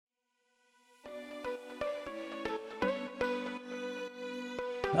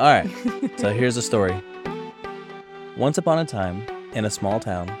All right. So here's the story. Once upon a time, in a small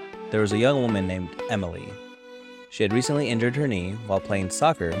town, there was a young woman named Emily. She had recently injured her knee while playing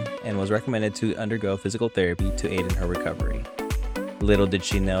soccer and was recommended to undergo physical therapy to aid in her recovery. Little did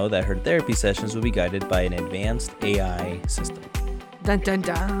she know that her therapy sessions would be guided by an advanced AI system. Dun dun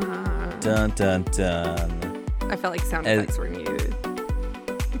dun. Dun dun dun. I felt like sound effects were needed.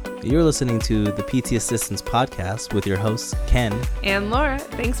 You're listening to the PT Assistants podcast with your hosts, Ken and Laura.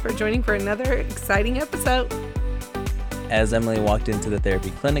 Thanks for joining for another exciting episode. As Emily walked into the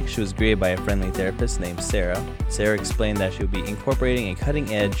therapy clinic, she was greeted by a friendly therapist named Sarah. Sarah explained that she would be incorporating a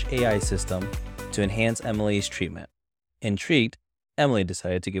cutting-edge AI system to enhance Emily's treatment. Intrigued, Emily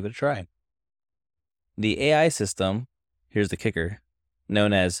decided to give it a try. The AI system, here's the kicker,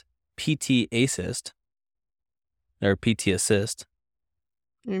 known as PTAs, or PT Assist,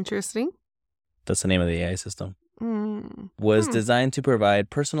 Interesting. that's the name of the AI system, was designed to provide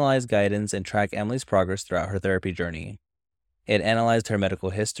personalized guidance and track Emily's progress throughout her therapy journey. It analyzed her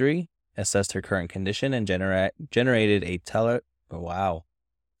medical history, assessed her current condition, and generated a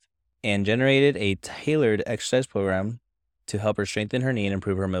tailored exercise program to help her strengthen her knee and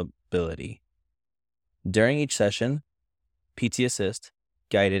improve her mobility. During each session, PT Assist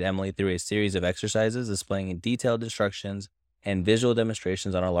guided Emily through a series of exercises displaying detailed instructions and visual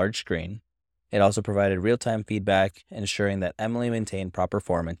demonstrations on a large screen. It also provided real-time feedback, ensuring that Emily maintained proper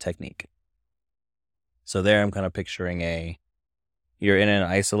form and technique. So there I'm kind of picturing you're in an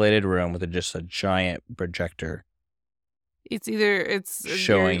isolated room with just a giant projector. It's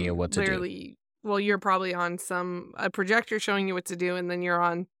showing you what to do. Well, you're probably on a projector showing you what to do, and then you're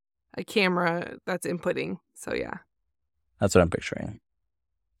on a camera that's inputting. So yeah. That's what I'm picturing.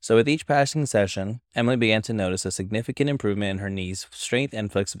 So with each passing session, Emily began to notice a significant improvement in her knee's strength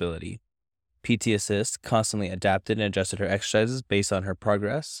and flexibility. PT Assist constantly adapted and adjusted her exercises based on her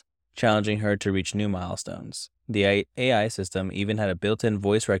progress, challenging her to reach new milestones. The AI system even had a built-in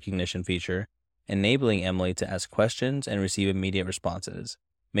voice recognition feature, enabling Emily to ask questions and receive immediate responses,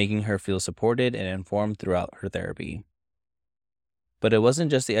 making her feel supported and informed throughout her therapy. But it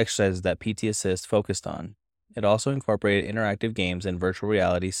wasn't just the exercises that PT Assist focused on. It also incorporated interactive games and virtual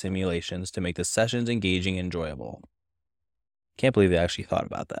reality simulations to make the sessions engaging and enjoyable. Can't believe they actually thought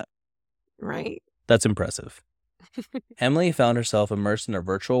about that. Right. That's impressive. Emily found herself immersed in a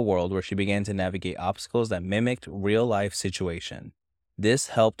virtual world where she began to navigate obstacles that mimicked real-life situations. This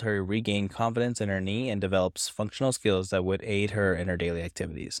helped her regain confidence in her knee and develop functional skills that would aid her in her daily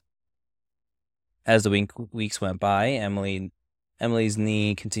activities. As the weeks went by, Emily's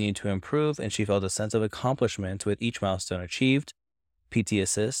knee continued to improve, and she felt a sense of accomplishment with each milestone achieved. PT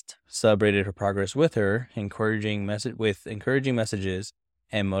Assist celebrated her progress with her, encouraging messages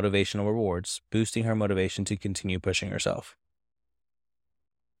and motivational rewards, boosting her motivation to continue pushing herself.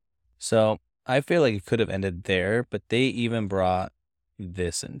 So I feel like it could have ended there, but they even brought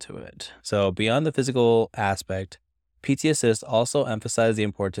this into it. So beyond the physical aspect, PT Assist also emphasized the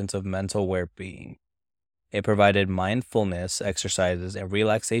importance of mental well-being. It provided mindfulness exercises and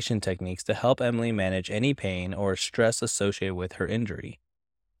relaxation techniques to help Emily manage any pain or stress associated with her injury.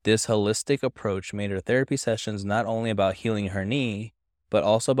 This holistic approach made her therapy sessions not only about healing her knee, but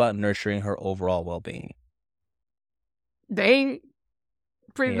also about nurturing her overall well-being. They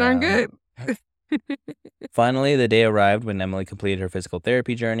pretty darn good. Finally, the day arrived when Emily completed her physical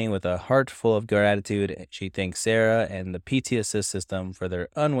therapy journey. With a heart full of gratitude, she thanked Sarah and the PT Assist system for their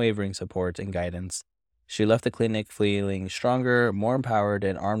unwavering support and guidance. She left the clinic feeling stronger, more empowered,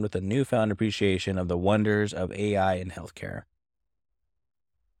 and armed with a newfound appreciation of the wonders of AI in healthcare.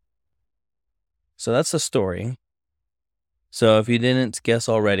 So that's the story. So if you didn't guess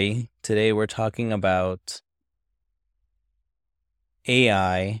already, today we're talking about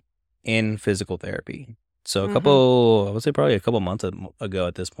AI in physical therapy. So I would say probably a couple months ago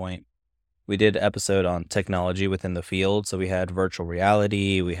at this point, we did an episode on technology within the field. So we had virtual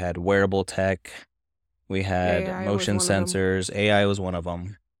reality, we had wearable tech, we had AI motion sensors. AI was one of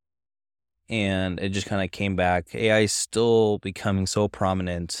them. And it just kind of came back. AI is still becoming so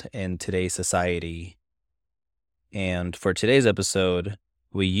prominent in today's society. And for today's episode,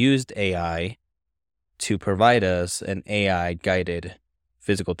 we used AI to provide us an AI-guided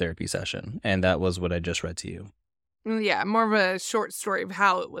physical therapy session. And that was what I just read to you. Yeah, more of a short story of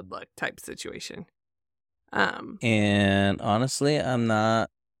how it would look type situation. And honestly, I'm not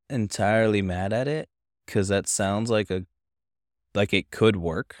entirely mad at it because that sounds like it could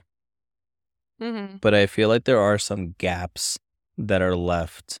work. But I feel like there are some gaps that are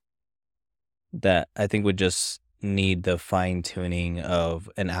left that I think would just need the fine tuning of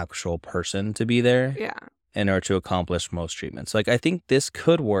an actual person to be there. Yeah. in order to accomplish most treatments. Like, I think this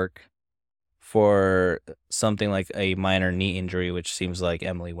could work for something like a minor knee injury, which seems like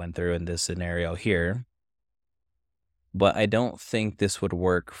Emily went through in this scenario here. But I don't think this would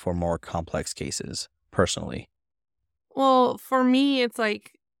work for more complex cases, personally. Well, for me, it's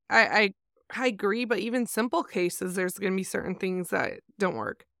like I agree, but even simple cases, there's going to be certain things that don't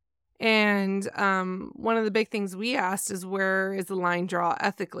work. And one of the big things we asked is, where is the line draw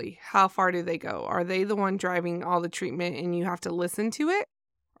ethically? How far do they go? Are they the one driving all the treatment and you have to listen to it?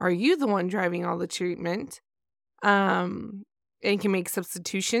 Are you the one driving all the treatment and can make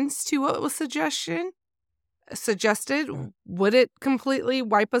substitutions to what was suggested? Would it completely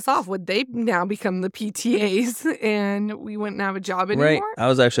wipe us off? Would they now become the PTAs and we wouldn't have a job Right. anymore? I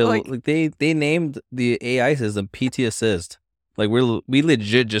was actually Like, they named the AI system PT Assist. Like, we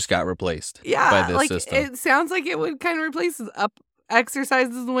legit just got replaced by yeah, this like system. it sounds like it would kind of replace up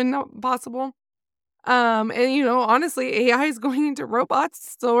exercises when not possible. And honestly, AI is going into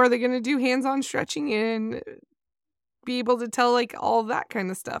robots, so are they going to do hands-on stretching and be able to tell like all that kind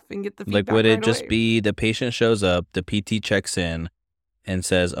of stuff and get the Like, feedback would it right just away? be the patient shows up, the PT checks in, and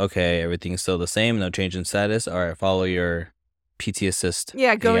says, "Okay, everything's still the same, no change in status. All right, follow your PT Assist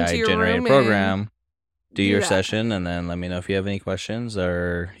Yeah, go into AI your generated room and program, do do your that. session, and then let me know if you have any questions,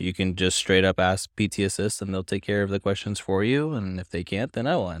 or you can just straight up ask PT Assist, and they'll take care of the questions for you. And if they can't, then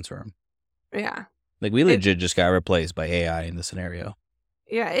I will answer them." Yeah. Like, we It legit just got replaced by AI in the scenario.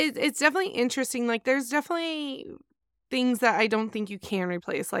 yeah, it's definitely interesting. Like there's definitely things that I don't think you can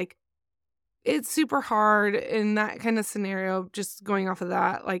replace. Like it's super hard in that kind of scenario, just going off of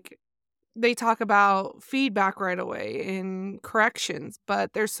that. Like they talk about feedback right away and corrections,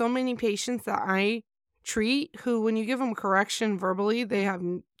 but there's so many patients that I treat who, when you give them correction verbally, they have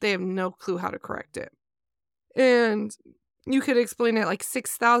no clue how to correct it. And you could explain it like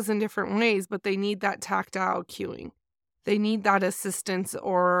 6,000 different ways, but they need that tactile cueing. They need that assistance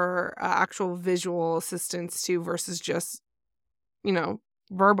or actual visual assistance too, versus just,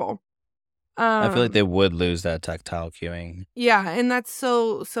 verbal. I feel like Um, they would lose that tactile cueing. yeah, and that's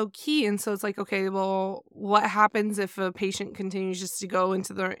so key. And so it's like, okay, well, what happens if a patient continues just to go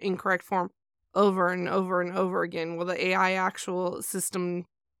into the incorrect form over and over and over again? Well, the AI actual system,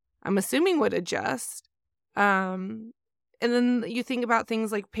 I'm assuming, would adjust. Um, and then you think about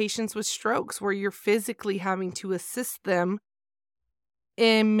things like patients with strokes, where you're physically having to assist them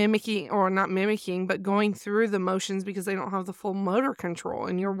in mimicking, or not mimicking, but going through the motions because they don't have the full motor control,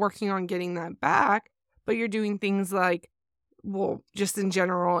 and you're working on getting that back. But you're doing things like, well, just in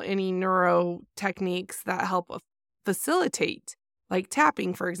general, any neuro techniques that help facilitate, like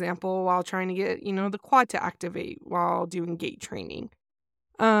tapping, for example, while trying to get, the quad to activate while doing gait training.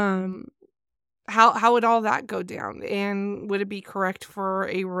 Um, how would all that go down? And would it be correct for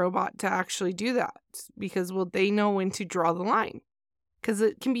a robot to actually do that? Because will they know when to draw the line? Because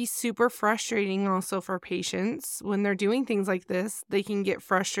it can be super frustrating also for patients when they're doing things like this. They can get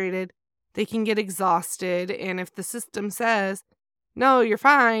frustrated, they can get exhausted, and if the system says, no, you're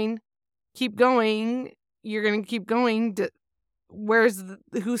fine, keep going, you're going to keep going,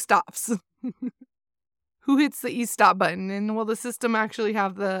 who stops? Who hits the e-stop button? And will the system actually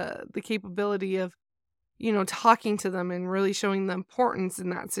have the capability of, talking to them and really showing the importance in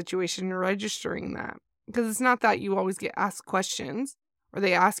that situation and registering that? Because it's not that you always get asked questions or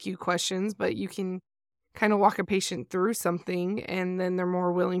they ask you questions, but you can kind of walk a patient through something and then they're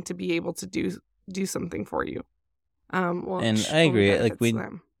more willing to be able to do something for you. And Which I only agree. Like, benefits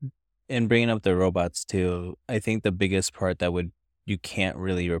them. in bringing up the robots too, I think the biggest part that you can't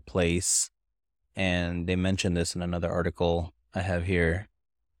really replace, and they mentioned this in another article I have here,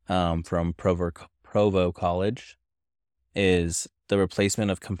 from Provo College, is the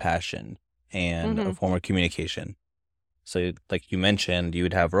replacement of compassion and a Mm-hmm. form of communication. So, like you mentioned, you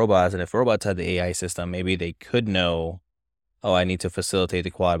would have robots, and if robots had the AI system, maybe they could know, oh, I need to facilitate the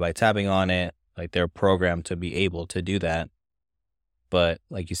quad by tapping on it. Like, they're programmed to be able to do that. But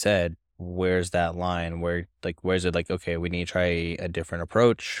like you said, where's that line? Where's it like, okay, we need to try a different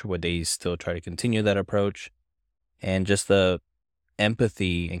approach? Would they still try to continue that approach? And just the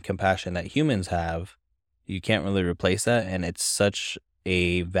empathy and compassion that humans have, you can't really replace that. And it's such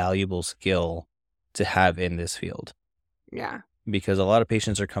a valuable skill to have in this field, Yeah. because a lot of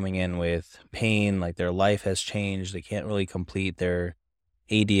patients are coming in with pain, like their life has changed. They can't really complete their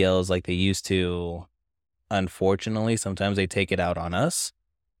ADLs like they used to. Unfortunately, sometimes they take it out on us,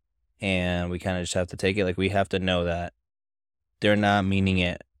 and we kind of just have to take it. Like, we have to know that they're not meaning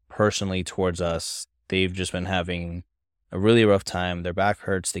it personally towards us. They've just been having a really rough time. Their back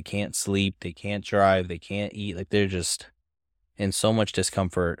hurts. They can't sleep. They can't drive. They can't eat. Like, they're just in so much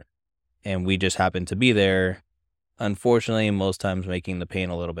discomfort. and we just happen to be there. Unfortunately, most times making the pain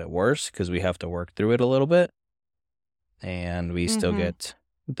a little bit worse because we have to work through it a little bit, and we still Mm-hmm. get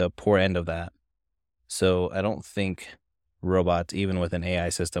the poor end of that. So I don't think robots, even with an AI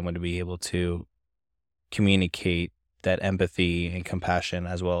system, would be able to communicate that empathy and compassion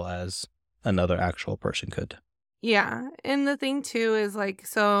as well as another actual person could. Yeah. And the thing too is like,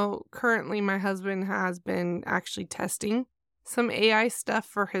 so currently my husband has been actually testing some AI stuff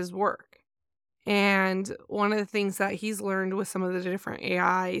for his work. And one of the things that he's learned with some of the different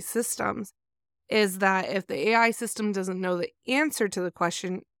AI systems is that if the AI system doesn't know the answer to the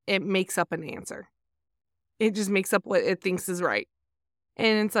question, it makes up an answer. It just makes up what it thinks is right.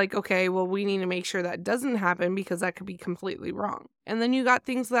 And it's like, okay, well, we need to make sure that doesn't happen because that could be completely wrong. And then you got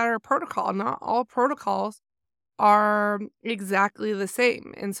things that are protocol. Not all protocols are exactly the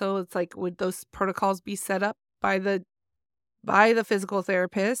same. And so it's like, would those protocols be set up by the physical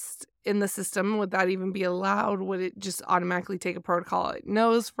therapist in the system? Would that even be allowed? Would it just automatically take a protocol it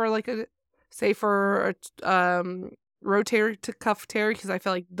knows for like a, say for a rotator to cuff tear? Because I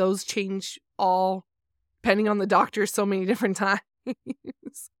feel like those change all depending on the doctor so many different times.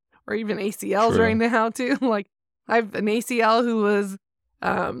 Or even ACLs right True. now too. Like I have an ACL who was,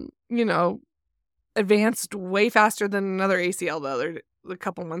 you know, advanced way faster than another ACL a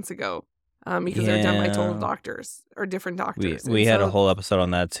couple months ago. Because they're done by total Yeah. doctors or different We doctors. we And had a so, whole episode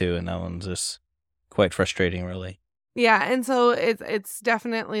on that too, and that one's just quite frustrating, really. yeah. And so it's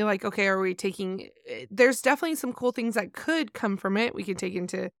definitely like, okay, are we taking, there's definitely some cool things that could come from it. We could take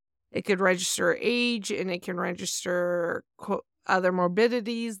into, it could register age and it can register other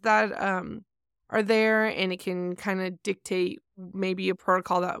morbidities that are there. And it can kind of dictate maybe a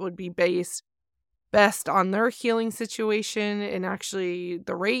protocol that would be based best on their healing situation and actually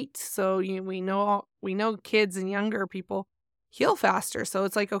the rate. So we know kids and younger people heal faster. So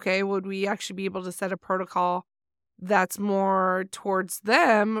it's like, okay, would we actually be able to set a protocol that's more towards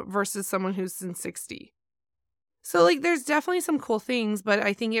them versus someone who's in 60? So like there's definitely some cool things, but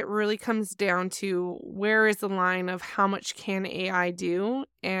I think it really comes down to where is the line of how much can AI do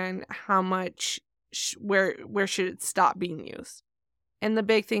and how much where should it stop being used? And the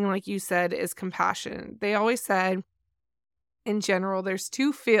big thing, like you said, is compassion. They always said, in general, there's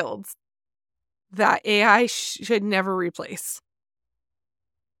two fields that AI should never replace.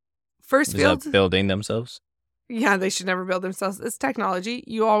 First Is that field, building themselves? yeah, they should never build themselves. It's technology.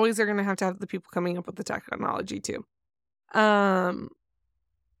 You always are going to have the people coming up with the technology too. Um,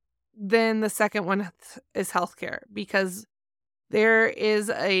 then the second one is healthcare because there is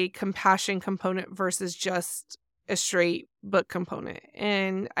a compassion component versus just a straight book component.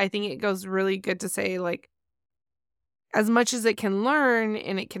 And I think it goes really good to say, like, as much as it can learn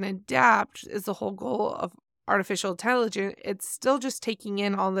and it can adapt is the whole goal of artificial intelligence, it's still just taking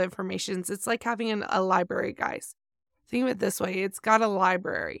in all the information. It's like having a library, guys. Think of it this way. It's got a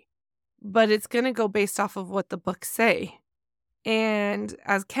library, but it's going to go based off of what the books say. And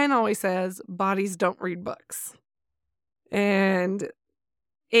as Ken always says, bodies don't read books. And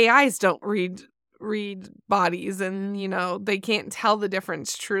AIs don't read bodies, and they can't tell the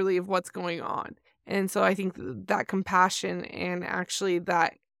difference truly of what's going on. And so I think that compassion and actually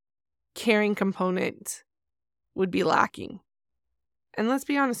that caring component would be lacking. And let's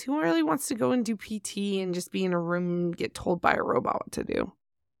be honest, who really wants to go and do PT and just be in a room and get told by a robot what to do?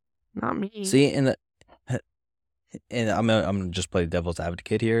 Not me. See, and I'm gonna just play devil's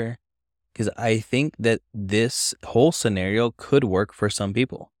advocate here because I think that this whole scenario could work for some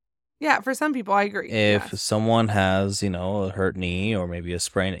people. Yeah, for some people, I agree. If Yes. someone has, a hurt knee or maybe a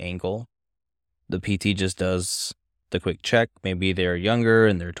sprained ankle, the PT just does the quick check. Maybe they're younger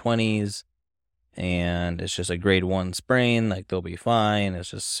in their 20s and it's just a grade 1 sprain, like they'll be fine.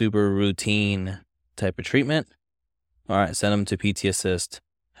 It's just super routine type of treatment. All right, send them to PT Assist,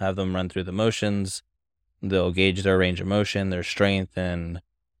 have them run through the motions. They'll gauge their range of motion, their strength, and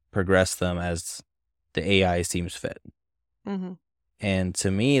progress them as the AI seems fit. Mm-hmm. And to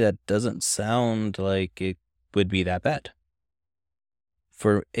me, that doesn't sound like it would be that bad.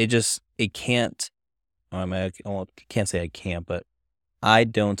 It can't. I mean, I can't say I can't, but I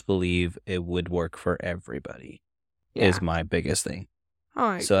don't believe it would work for everybody. Yeah. Is my biggest thing. Oh,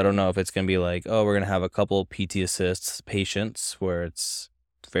 I So I don't agree. know if it's gonna be like, oh, we're gonna have a couple PT Assists patients where it's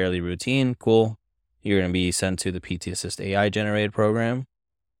fairly routine. Cool. You're gonna be sent to the PT Assist AI generated program.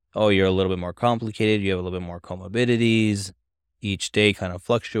 Oh, you're a little bit more complicated. You have a little bit more comorbidities. Each day kind of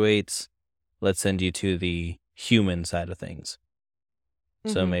fluctuates. Let's send you to the human side of things.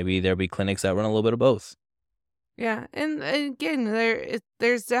 So Mm-hmm. maybe there'll be clinics that run a little bit of both. Yeah, and again,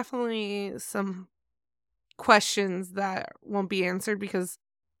 there's definitely some questions that won't be answered because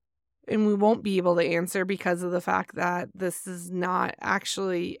and we won't be able to answer because of the fact that this is not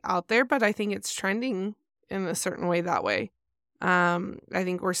actually out there, but I think it's trending in a certain way that way. I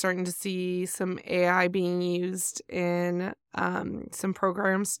think we're starting to see some AI being used in some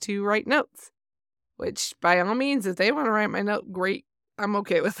programs to write notes, which by all means, if they want to write my note, great. I'm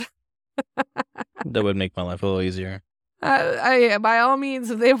okay with it. That would make my life a little easier. By all means,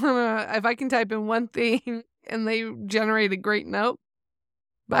 if I can type in one thing and they generate a great note,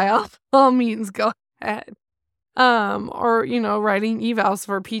 by all means, go ahead. Or, writing evals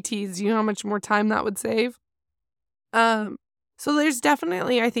for PTs, you know how much more time that would save? So there's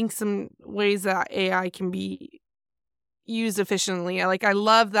definitely, I think, some ways that AI can be used efficiently. I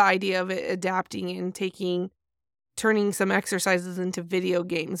love the idea of it adapting and turning some exercises into video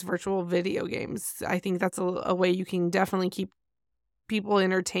games, virtual video games. I think that's a way you can definitely keep people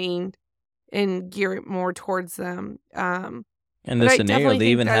entertained and gear it more towards them. In this scenario, they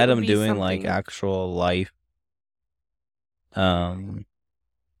even had them doing like actual life. What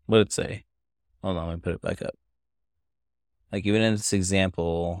did it say? Hold on, let me put it back up. Like even in this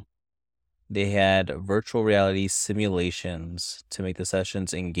example, they had virtual reality simulations to make the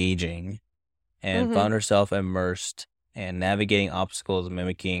sessions engaging, and found herself immersed and navigating obstacles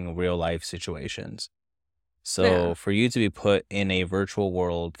mimicking real life situations. So for you to be put in a virtual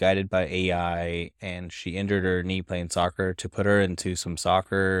world guided by AI, and she injured her knee playing soccer, to put her into some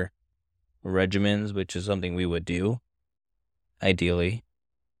soccer regimens, which is something we would do, ideally.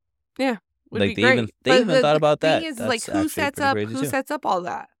 Yeah. Would like be they great. even thought about that. The thing is, That's who actually sets up all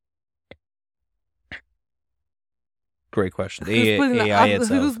that? Great question. Who's putting AI itself.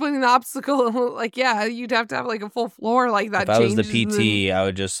 who's putting the obstacle? You'd have to have like a full floor like that. If I was the PT, I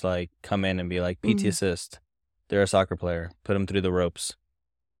would just like come in and be like, PT assist. They're a soccer player. Put them through the ropes.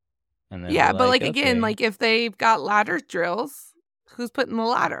 And then yeah, but okay. Again, if they've got ladder drills, who's putting the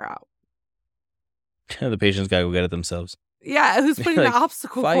ladder out? The patient's got to go get it themselves. Yeah, who's putting the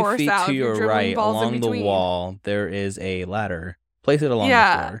obstacle course 5 feet out? to your right, along the wall, there is a ladder. Place it along the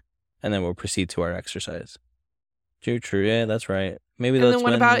floor, and then we'll proceed to our exercise. True. Yeah, that's right. Maybe and that's then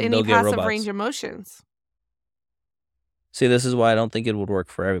what when about any they'll get passive robots. range of motions? See, this is why I don't think it would work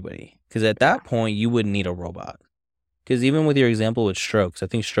for everybody. Because at that point, you wouldn't need a robot. Because even with your example with strokes, I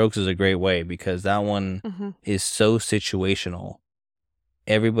think strokes is a great way, because that one is so situational.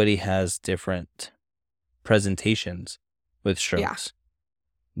 Everybody has different presentations with strokes.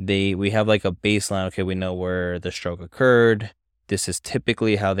 We have like a baseline. Okay, we know where the stroke occurred. This is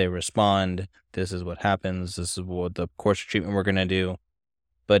typically how they respond. This is what happens. This is what the course of treatment we're going to do.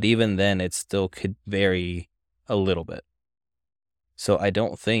 But even then, it still could vary a little bit. So I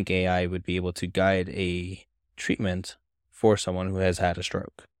don't think AI would be able to guide a treatment for someone who has had a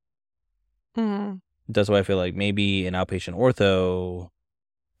stroke. That's why I feel like maybe an outpatient ortho,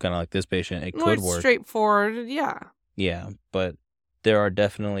 kind of like this patient, it could work. Straightforward, yeah. Yeah, but there are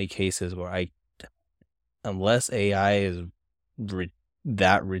definitely cases where unless AI is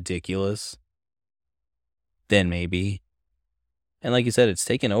that ridiculous, then maybe. And like you said, it's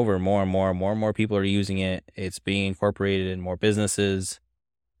taken over more and more people are using it. It's being incorporated in more businesses,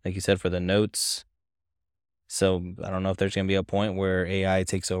 like you said, for the notes. So I don't know if there's going to be a point where AI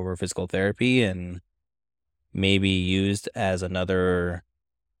takes over physical therapy and maybe used as another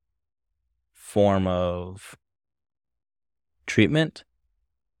form of treatment.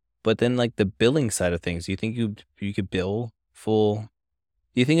 But then like the billing side of things, do you think you could bill full?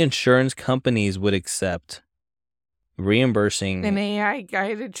 Do you think insurance companies would accept reimbursing an AI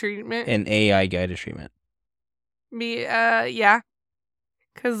guided treatment? Yeah.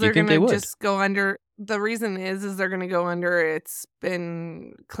 Because they're going to just go under. The reason is they're going to go under it's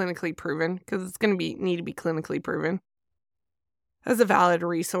been clinically proven, because it's going to need to be clinically proven as a valid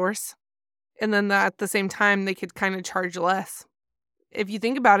resource. And then at the same time, they could kind of charge less. If you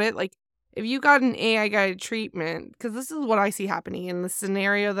think about it, if you got an AI guided treatment, because this is what I see happening in the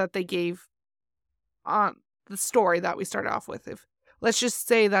scenario that they gave on the story that we started off with. Let's just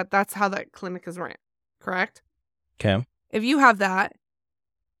say that that's how that clinic is ran, correct? Okay. If you have that,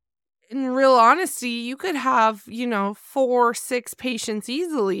 in real honesty, you could have, 4, 6 patients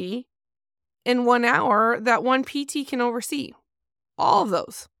easily in 1 hour that one PT can oversee. All of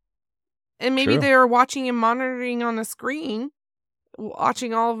those. And maybe they're watching and monitoring on a screen,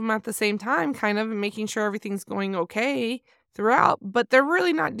 watching all of them at the same time, kind of, and making sure everything's going okay throughout. But they're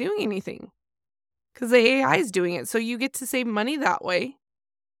really not doing anything because the AI is doing it. So you get to save money that way.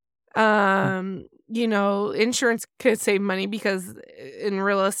 Insurance could save money because,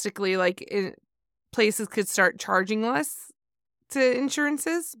 realistically, places could start charging less to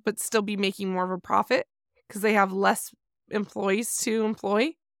insurances, but still be making more of a profit because they have less employees to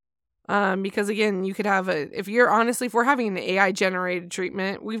employ. Because again, you could have if we're having an AI generated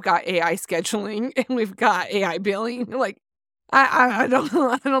treatment, we've got AI scheduling and we've got AI billing. Like, I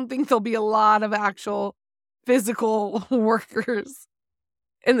don't think there'll be a lot of actual physical workers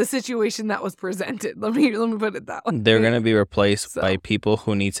in the situation that was presented. Let me put it that way. They're going to be replaced by So, people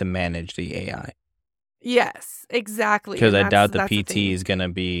who need to manage the AI. yes, exactly. Because And I doubt the that's PT is going to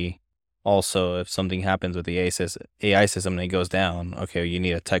be also, if something happens with the AI system and it goes down, okay, you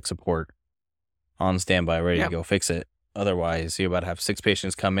need a tech support on standby, ready Yep. to go fix it. Otherwise, you're about to have 6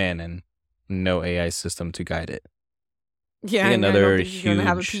 patients come in and no AI system to guide it. Yeah, think and I another don't think you're gonna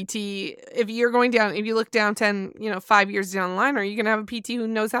have a huge- PT if you look down 10, 5 years down the line, are you gonna have a PT who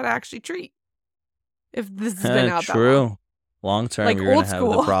knows how to actually treat? If this has been out that long. True. Long term, Like you're going old to have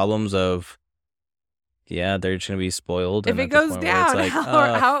the school. problems of, they're just going to be spoiled. If And it at the goes point where it's down, like,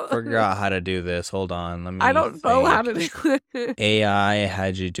 how forgot how to do this. Hold on. Let me I don't know how think. to do it. AI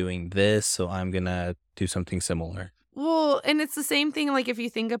had you doing this, so I'm going to do something similar. Well, and it's the same thing, like, if you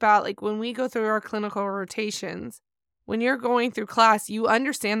think about, like, when we go through our clinical rotations, when you're going through class, you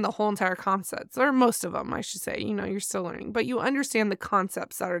understand the whole entire concepts, or most of them, I should say. You're still learning, but you understand the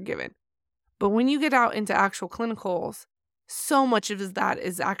concepts that are given. But when you get out into actual clinicals, so much of that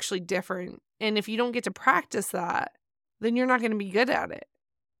is actually different. And if you don't get to practice that, then you're not going to be good at it.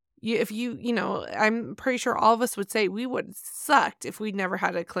 I'm pretty sure all of us would say we would have sucked if we'd never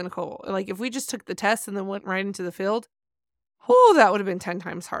had a clinical. Like, if we just took the test and then went right into the field, that would have been 10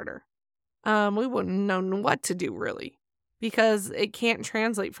 times harder. We wouldn't known what to do, really, because it can't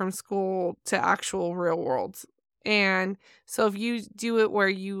translate from school to actual real worlds. And so if you do it where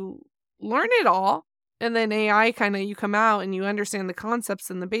you learn it all, and then AI you come out and you understand the concepts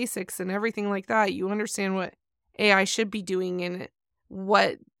and the basics and everything like that, you understand what AI should be doing and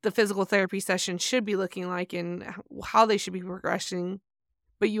what the physical therapy session should be looking like and how they should be progressing,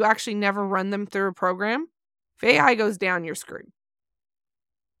 but you actually never run them through a program. If AI goes down, you're screwed.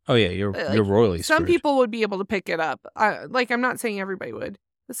 Oh, yeah, you're royally Some screwed. people would be able to pick it up. I'm not saying everybody would,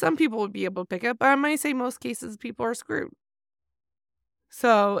 but some people would be able to pick it up. But I might say most cases people are screwed.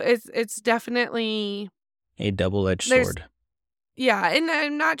 So it's definitely a double-edged sword. Yeah, and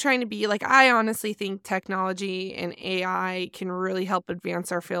I'm not trying to be like, I honestly think technology and AI can really help advance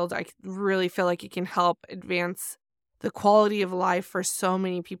our field. I really feel like it can help advance the quality of life for so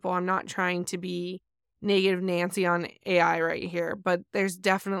many people. I'm not trying to be negative Nancy on AI right here, but there's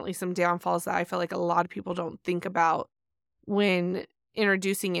definitely some downfalls that I feel like a lot of people don't think about when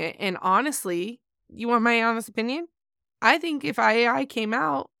introducing it. And honestly, you want my honest opinion? I think if AI came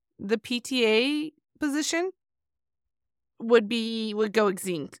out, the PTA position would go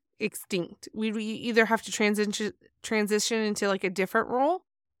extinct. We'd either have to transition into like a different role,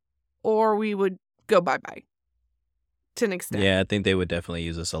 or we would go bye-bye to an extent. Yeah, I think they would definitely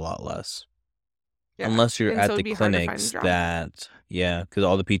use us a lot less. Yeah. Unless you're And at so the it'd be hard to find a clinics job. because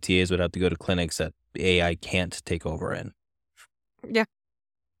all the PTAs would have to go to clinics that the AI can't take over in. Yeah.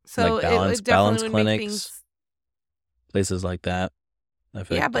 So Like it definitely balance would clinics, make things. places like that. I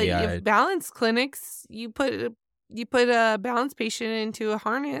feel Yeah, like but AI. if balance clinics, you put a balance patient into a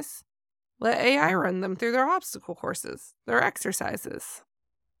harness, let AI run them through their obstacle courses, their exercises.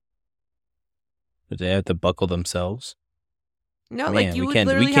 But they have to buckle themselves. No, Man, like you we would can't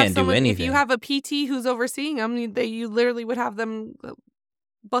literally have do someone. If anything. you have a PT who's overseeing them, you literally would have them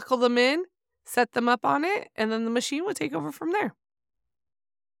buckle them in, set them up on it, and then the machine would take over from there.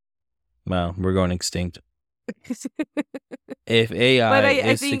 Well, we're going extinct. If AI But I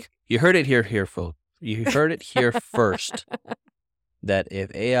is, think you heard it here, folks. You heard it here first. That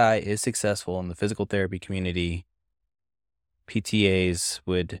if AI is successful in the physical therapy community, PTAs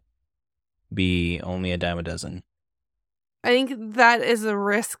would be only a dime a dozen. I think that is a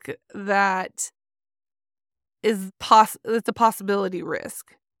risk that is it's a possibility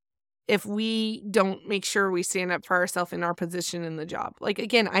risk if we don't make sure we stand up for ourselves in our position in the job. Like,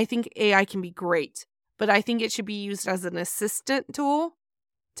 again, I think AI can be great, but I think it should be used as an assistant tool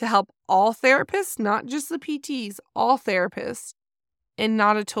to help all therapists, not just the PTs, all therapists, and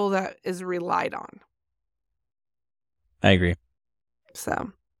not a tool that is relied on. I agree.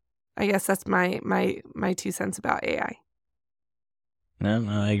 So I guess that's my 2 cents about AI. No,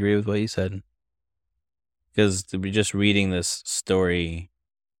 I agree with what you said. Because just reading this story,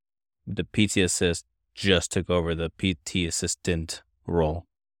 the PT assist just took over the PT assistant role.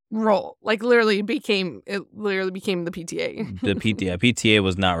 Like, literally became the PTA. The PTA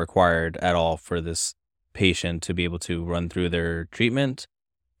was not required at all for this patient to be able to run through their treatment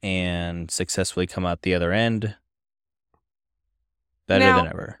and successfully come out the other end better than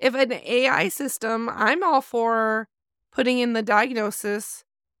ever. If an AI system, I'm all for putting in the diagnosis,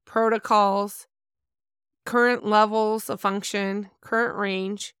 protocols, current levels of function, current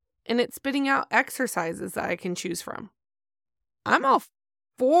range, and it's spitting out exercises that I can choose from. I'm all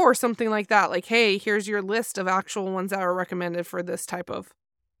for something like that. Like, hey, here's your list of actual ones that are recommended for this type of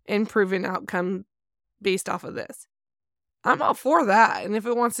improving outcome based off of this. I'm all for that. And if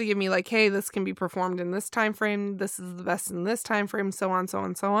it wants to give me like, hey, this can be performed in this time frame, this is the best in this time frame, so on, so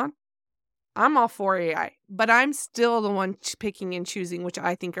on, so on, I'm all for AI. But I'm still the one picking and choosing which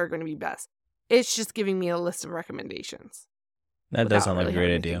I think are going to be best. It's just giving me a list of recommendations. That does sound like a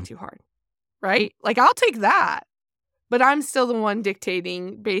great idea. Too hard, right? Like, I'll take that. But I'm still the one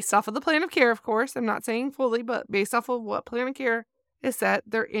dictating based off of the plan of care, of course. I'm not saying fully, but based off of what plan of care is set,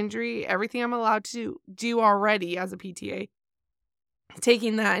 their injury, everything I'm allowed to do already as a PTA.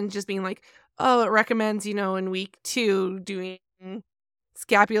 Taking that and just being like, oh, it recommends, in week 2 doing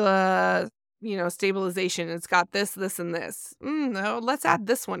scapula, stabilization. It's got this, this, and this. No, let's add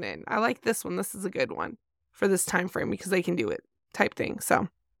this one in. I like this one. This is a good one for this time frame because they can do it type thing. So,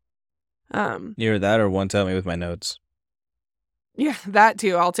 either that or one tell me with my notes. Yeah, that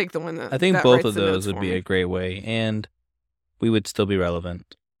too. I'll take the one that I think that both writes of the those notes would for be me. a great way, and we would still be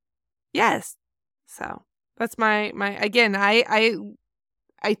relevant. Yes. So that's my again. I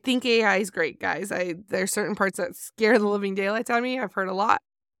think AI is great, guys. There's certain parts that scare the living daylights out of me. I've heard a lot,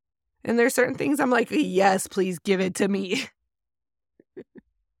 and there's certain things I'm like, yes, please give it to me.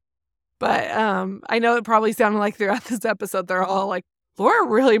 But I know it probably sounded like throughout this episode they're all like, Laura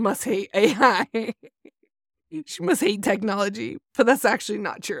really must hate AI. She must hate technology, but that's actually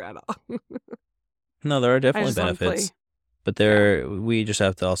not true at all. No, there are definitely just wanna benefits, but Yeah. we just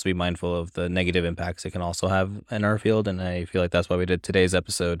have to also be mindful of the negative impacts it can also have in our field, and I feel like that's why we did today's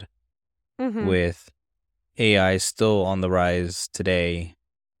episode Mm-hmm. with AI still on the rise today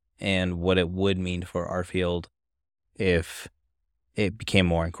and what it would mean for our field if it became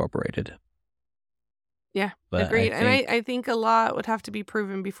more incorporated. Yeah, But agreed. And think, I think a lot would have to be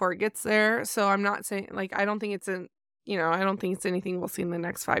proven before it gets there. So I'm not saying, like, I don't think it's I don't think it's anything we'll see in the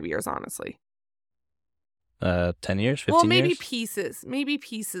next 5 years, honestly. 10 years, 15 Well, maybe years?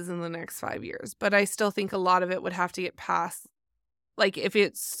 pieces in the next 5 years. But I still think a lot of it would have to get past, like, if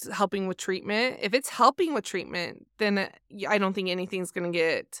it's helping with treatment. If it's helping with treatment, then I don't think anything's going to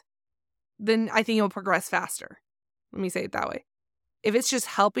get, then I think it'll progress faster. Let me say it that way. If it's just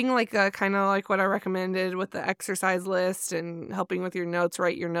helping, like kind of like what I recommended with the exercise list and helping with your notes,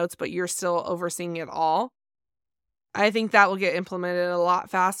 write your notes, but you're still overseeing it all, I think that will get implemented a lot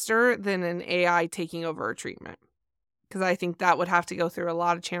faster than an AI taking over a treatment. Because I think that would have to go through a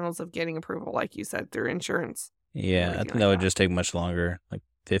lot of channels of getting approval, like you said, through insurance. Yeah, I think that would just take much longer, like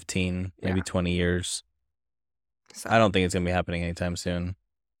 15, maybe 20 years. So I don't think it's going to be happening anytime soon.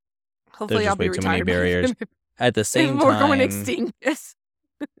 hopefully There's I'll just be way too many retired. barriers. At the same We're going time, extinct. Yes.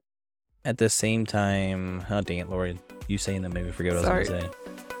 at the same time, oh dang it, Lori, you saying that made me forget what I was going to say.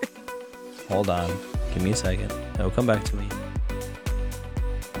 Hold on, give me a second. It'll come back to me.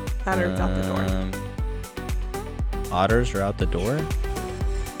 That or it's out the door. Otters are out the door?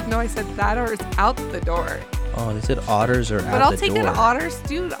 No, I said that or it's out the door. Oh, they said otters are out the door. But I'll take it. Otters,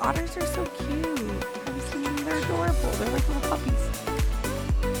 dude. Otters are so cute. Have you seen them? They're adorable. They're like little puppies.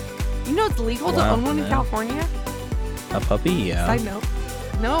 You know it's legal to own one in California? A puppy? Yeah. Side note.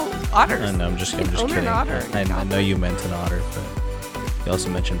 No, otters. I know, I'm just kidding. An otter I know you meant an otter, but you also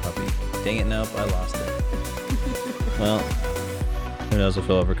mentioned puppy. Dang it, nope, I lost it. Well, who knows if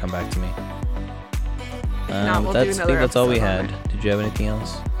he'll ever come back to me. Not, we'll I do think another that's all we episode had. Did you have anything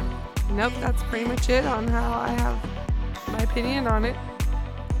else? Nope, that's pretty much it on how I have my opinion on it.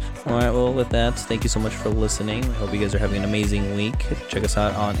 All right, well, with that, thank you so much for listening. I hope you guys are having an amazing week. Check us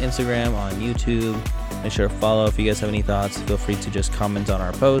out on Instagram, on YouTube. Make sure to follow. If you guys have any thoughts, feel free to just comment on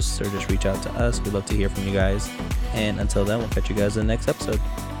our posts or just reach out to us. We'd love to hear from you guys. And until then, we'll catch you guys in the next episode.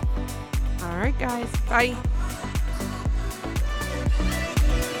 All right, guys. Bye.